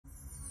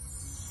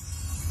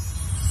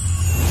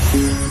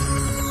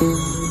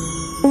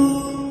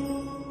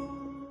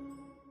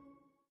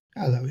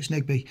it's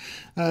Nigby.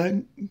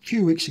 A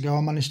few weeks ago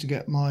I managed to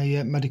get my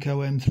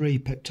Medeco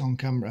M3 picked on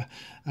camera.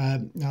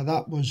 Now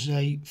that was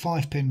a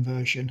 5-pin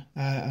version,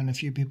 and a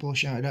few people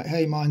shouted out,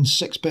 hey, mine's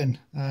 6-pin.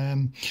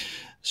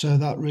 So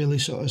that really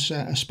sort of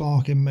set a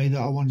spark in me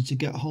that I wanted to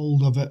get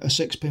hold of a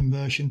 6-pin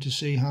version to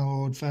see how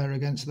I would fare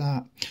against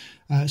that.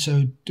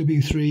 So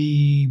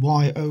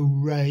W3YO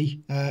Ray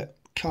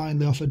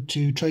kindly offered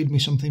to trade me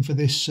something for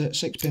this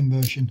 6-pin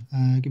version.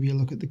 Give you a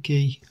look at the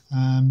key.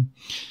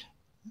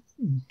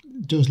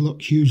 It does look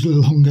hugely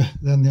longer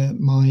than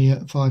my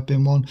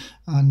 5-pin one,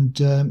 and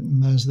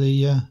there's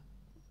the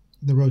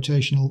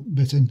rotational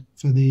bitting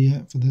for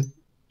the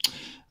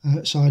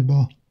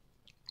sidebar.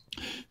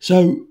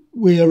 So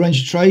we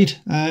arranged a trade.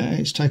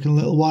 It's taken a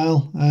little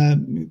while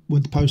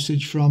with the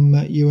postage from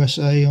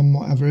USA and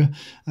whatever,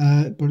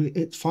 but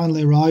it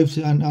finally arrived,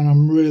 and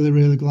I'm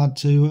really glad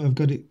to have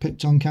got it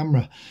picked on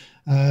camera.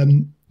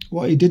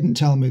 What he didn't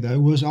tell me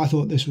though was I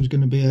thought this was going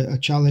to be a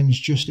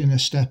challenge just in a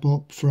step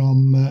up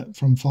from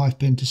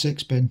 5-pin to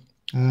 6-pin,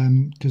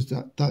 because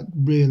that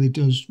really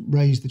does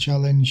raise the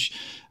challenge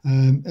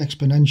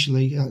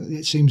exponentially.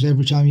 It seems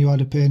every time you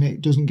add a pin,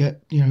 it doesn't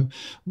get,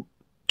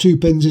 2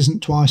 pins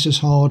isn't twice as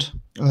hard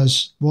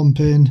as 1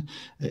 pin,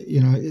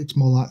 it's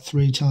more like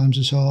 3 times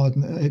as hard,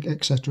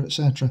 etc,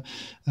 etc.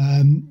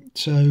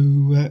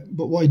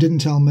 But what he didn't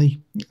tell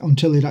me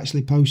until he'd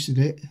actually posted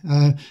it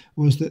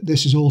was that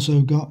this has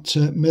also got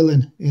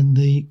milling in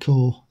the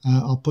core.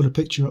 I'll put a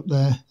picture up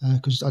there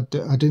because I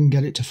didn't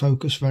get it to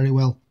focus very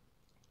well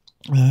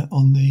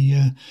on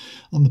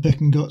the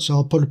pick and gut, so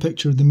I'll put a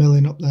picture of the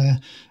milling up there,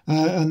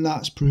 and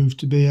that's proved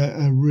to be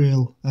a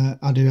real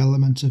added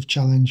element of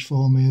challenge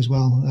for me as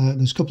well.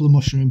 There's a couple of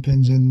mushroom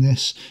pins in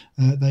this.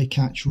 They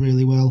catch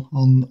really well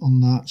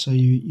on that, so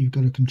you've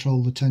got to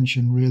control the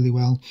tension really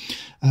well,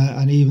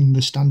 and even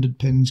the standard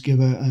pins give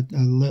a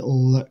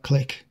little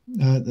click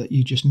that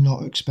you're just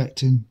not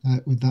expecting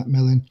with that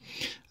milling.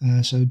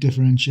 So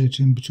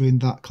differentiating between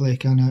that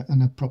click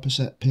and a proper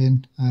set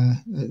pin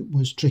it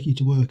was tricky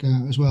to work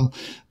out as well.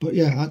 But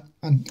yeah,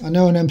 I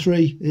know an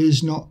M3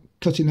 is not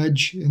cutting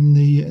edge in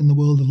the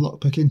world of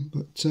lockpicking,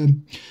 but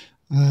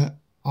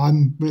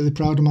I'm really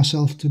proud of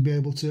myself to be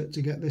able to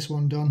get this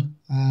one done.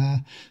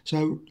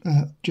 So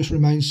just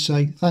remains to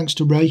say thanks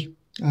to Ray.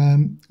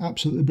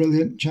 Absolutely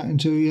brilliant chatting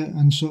to you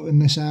and sorting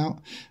this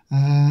out.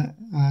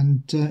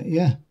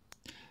 Yeah,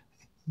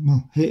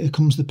 well, here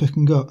comes the pick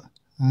and gut.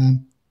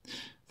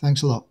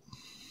 Thanks a lot.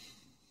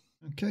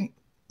 Okay,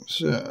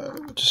 so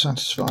to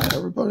satisfy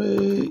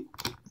everybody,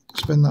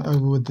 spin that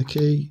over with the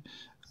key,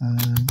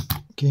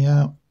 key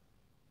out,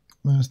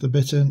 there's the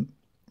bit in.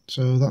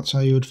 So that's how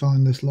you would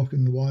find this lock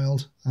in the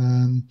wild.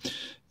 You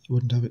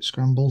wouldn't have it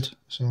scrambled.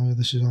 So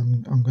this is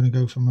I'm going to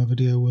go for my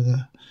video with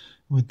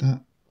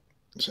that.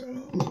 So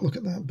look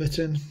at that bit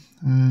in,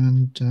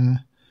 and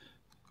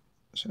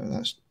so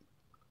that's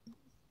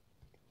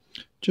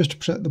just to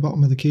protect the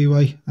bottom of the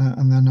keyway,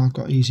 and then I've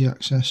got easy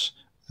access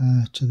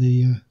to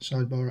the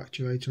sidebar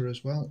actuator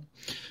as well.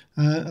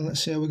 And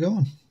let's see how we go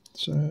on.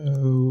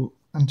 So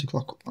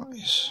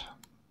anti-clockwise.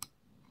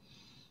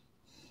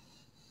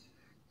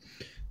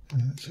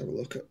 Let's have a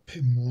look at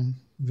pin 1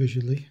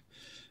 visually.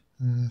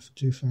 I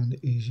do find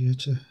it easier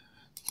to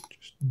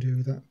just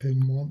do that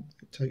pin 1.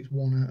 It takes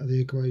 1 out of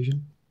the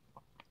equation.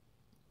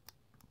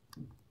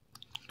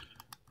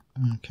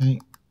 Okay,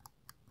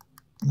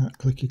 that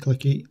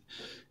clicky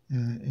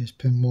is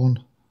pin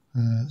 1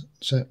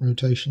 set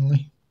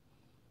rotationally.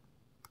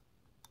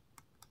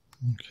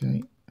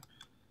 Okay,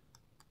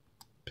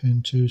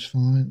 pin 2 is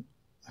fine.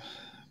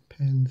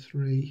 Pin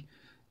 3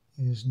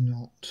 is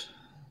not.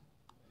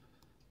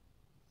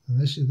 And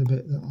this is the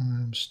bit that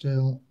I am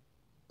still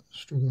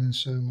struggling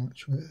so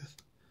much with.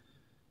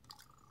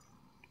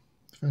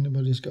 If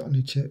anybody's got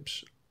any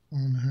tips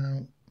on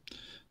how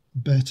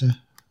better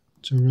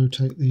to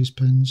rotate these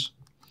pins.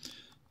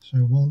 So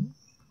 1,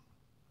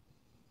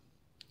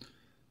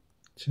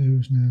 2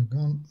 is now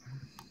gone.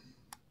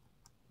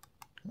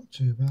 Got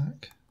 2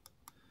 back.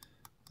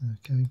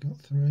 Okay, got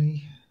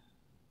 3.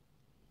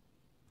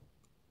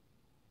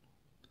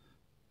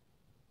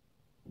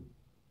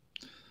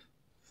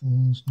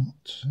 Four's not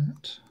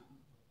set.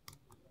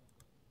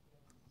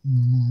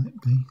 Might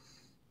be.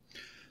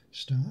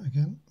 Start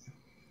again.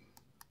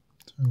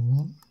 So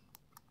 1,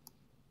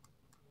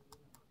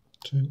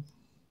 2,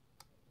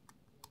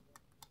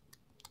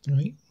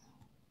 3.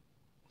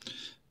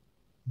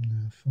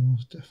 No,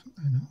 4's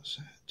definitely not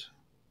set.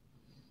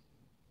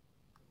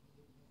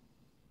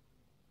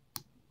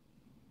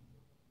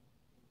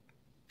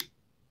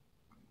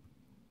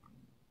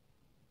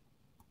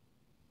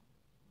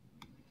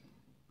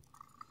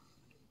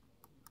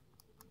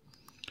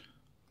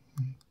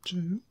 One,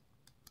 2,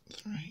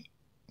 3.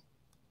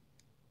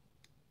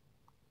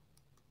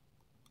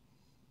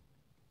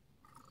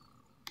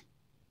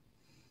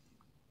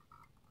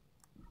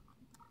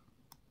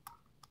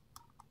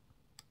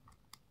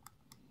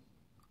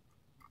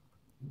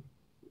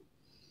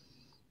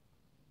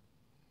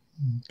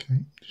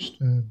 Okay,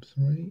 disturb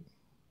 3.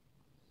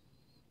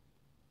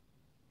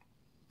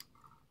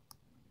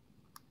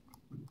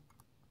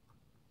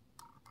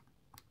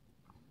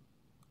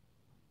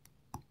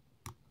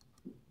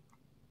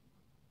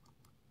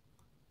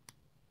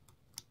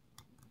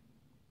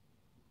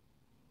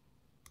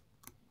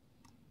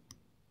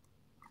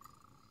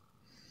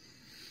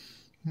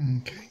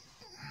 Okay,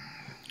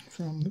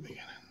 from the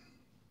beginning.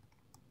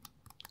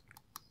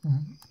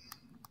 1,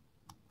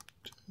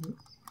 2,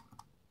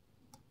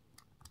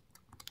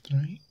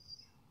 3.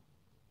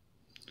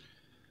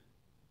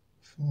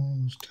 4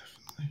 was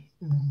definitely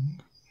wrong.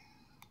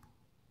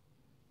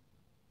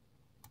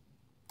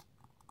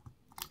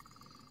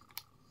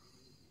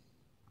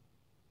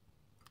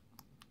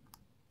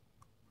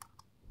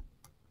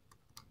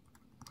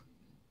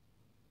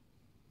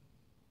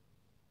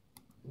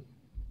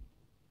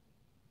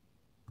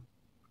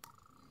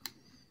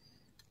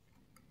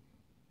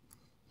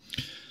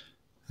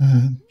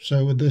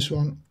 So with this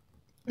one,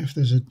 if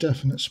there's a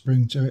definite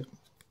spring to it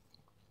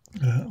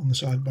on the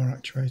sidebar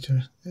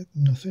actuator,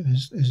 nothing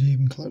is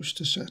even close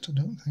to set, I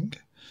don't think.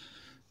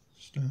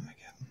 Start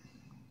again.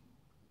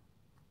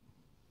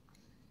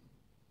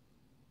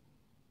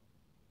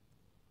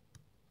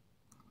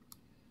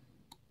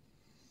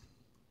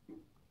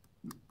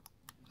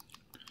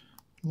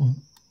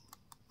 One,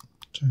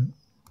 2.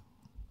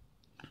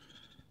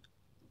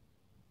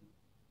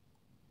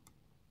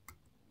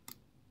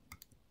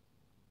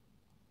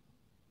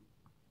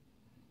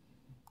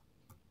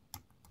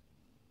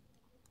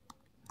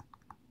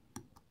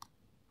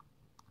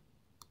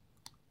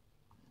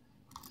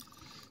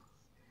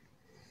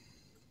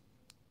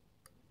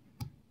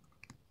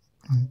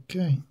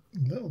 Okay, a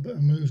little bit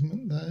of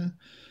movement there,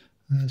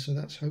 so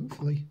that's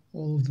hopefully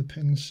all of the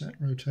pins set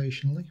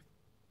rotationally.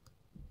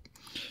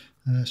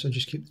 So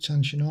just keep the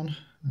tension on,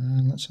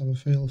 and let's have a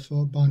feel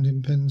for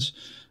binding pins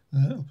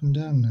up and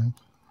down now.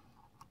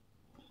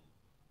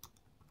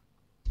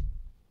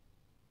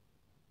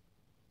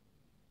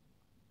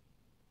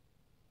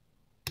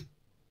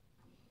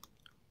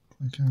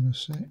 Click out of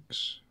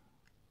 6.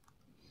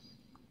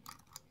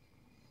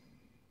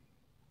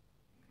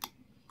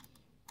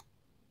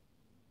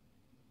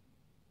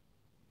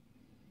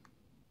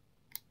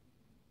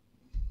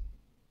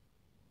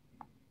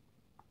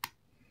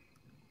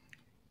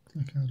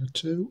 Click out of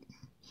 2,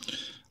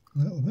 a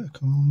little bit of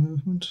core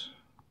movement.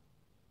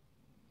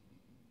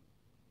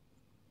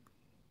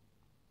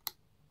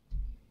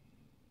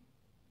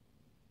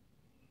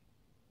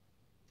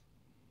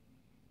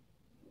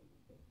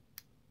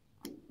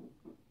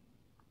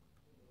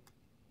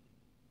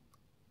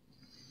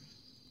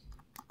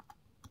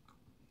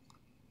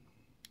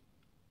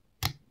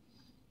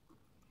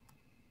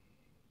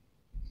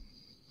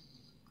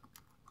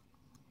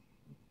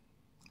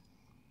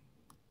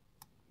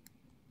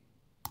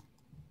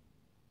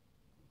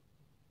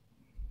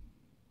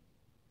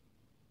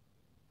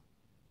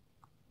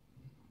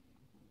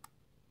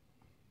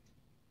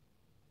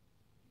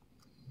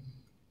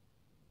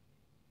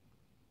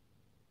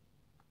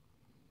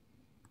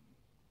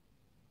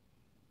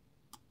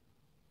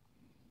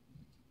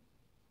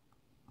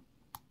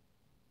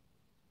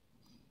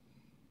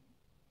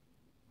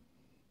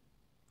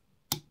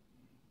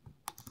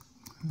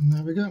 And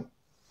there we go,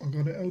 I've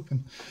got it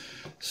open.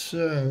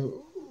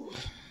 So,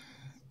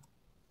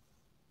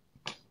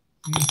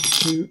 need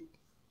to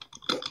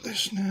cut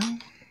this now.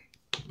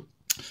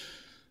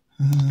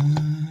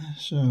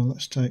 So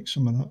let's take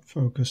some of that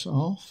focus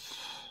off.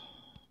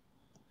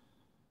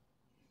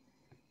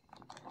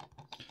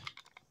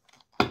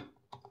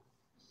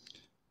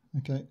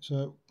 Okay,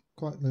 so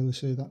quite clearly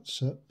see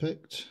that's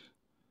picked.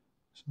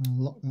 So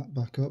I'll lock that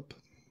back up.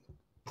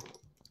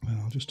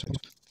 And I'll just take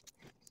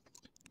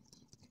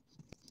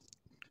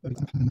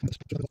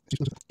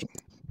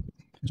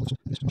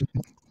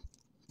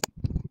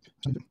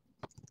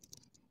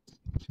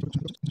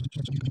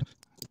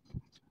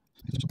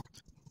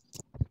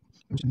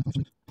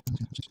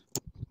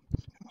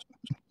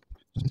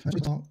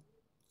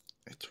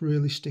it's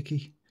really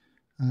sticky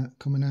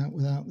coming out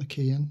without the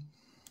key in.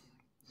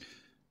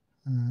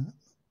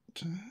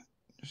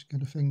 Just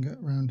get a finger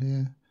around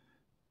here,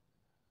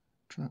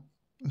 trap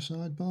the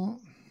sidebar.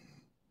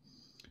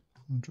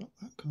 I'll drop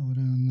that cord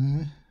down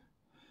there.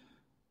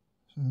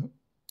 So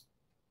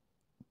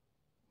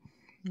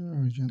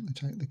very gently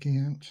take the key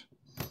out.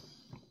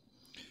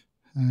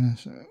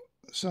 So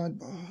the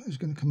sidebar is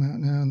going to come out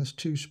now, and there's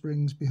 2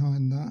 springs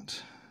behind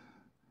that.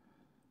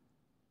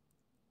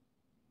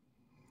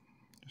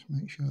 Just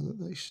make sure that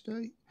they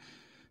stay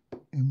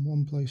in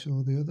one place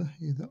or the other,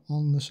 either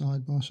on the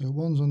sidebar. So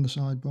one's on the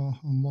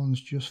sidebar and one's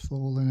just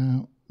falling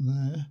out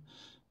there,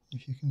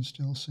 if you can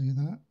still see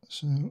that.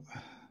 So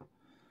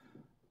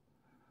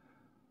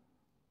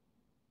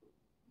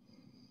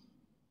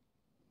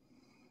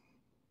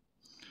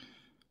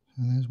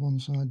there's one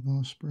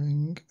sidebar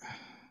spring.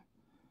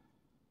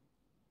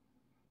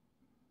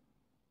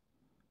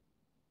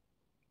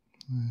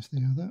 There's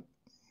the other.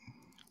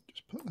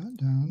 Just put that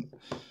down,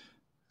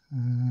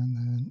 and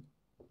then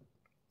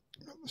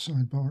got the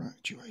sidebar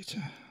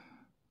actuator.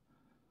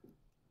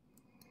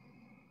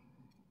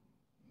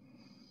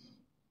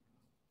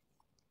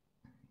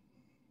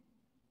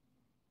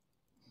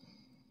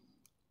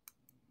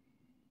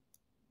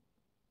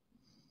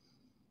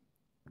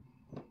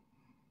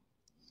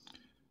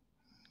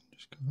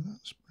 Just cover that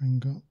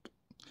spring up,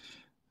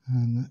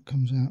 and that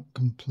comes out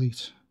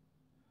complete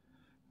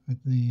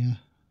with the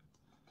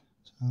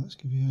Let's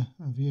give you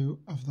a view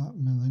of that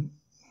milling.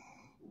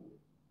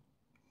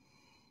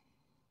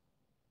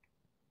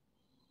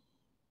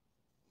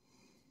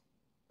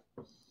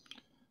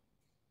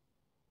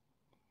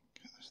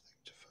 Get this thing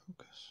to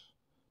focus.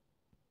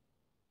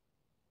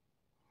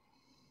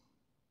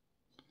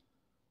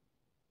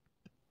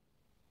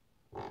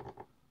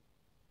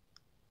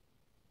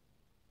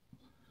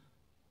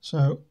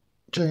 So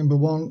chamber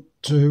 1,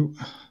 2,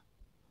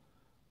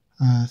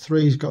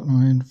 3's got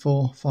 9,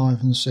 4,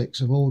 5 and 6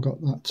 have all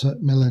got that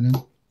mill in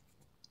them,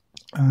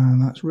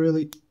 and that's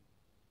really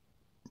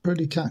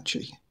pretty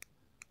catchy.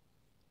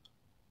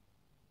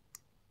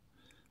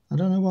 I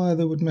don't know why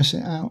they would miss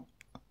it out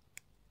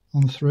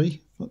on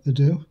 3, but they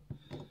do.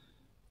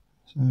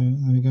 So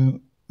there we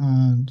go,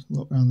 and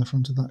look around the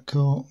front of that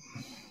core,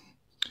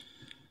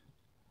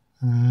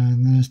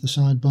 and there's the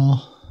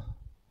sidebar,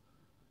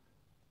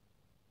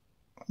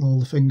 all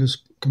the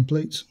fingers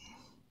complete.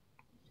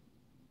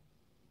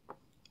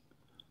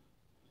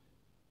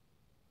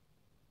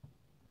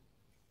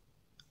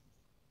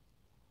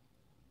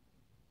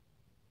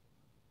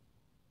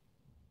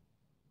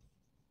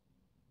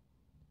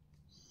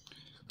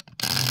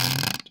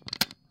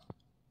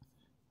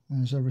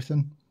 There's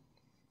everything.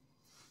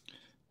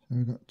 So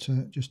we've got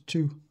just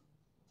 2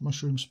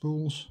 mushroom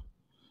spools,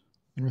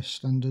 the rest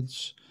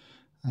standards,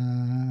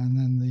 and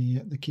then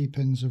the key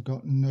pins have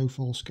got no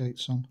false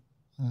gates on,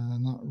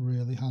 and that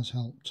really has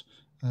helped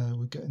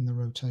with getting the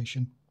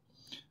rotation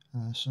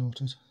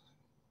sorted.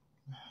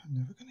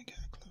 Never going to get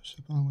a close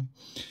up, are we?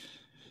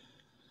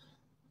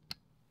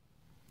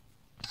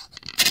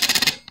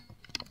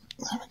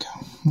 There we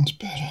go, that's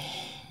better.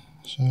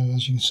 So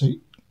as you can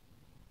see,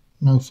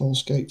 no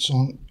false gates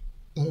on.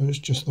 There's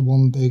just the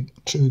one big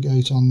true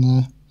gate on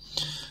there.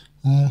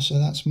 So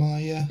that's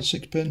my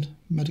 6-pin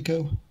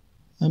Medeco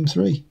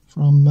M3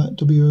 from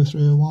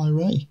W03OY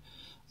Ray.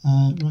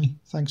 Ray,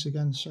 thanks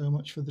again so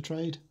much for the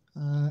trade.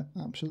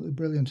 Absolutely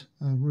brilliant.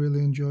 I really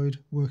enjoyed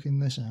working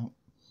this out.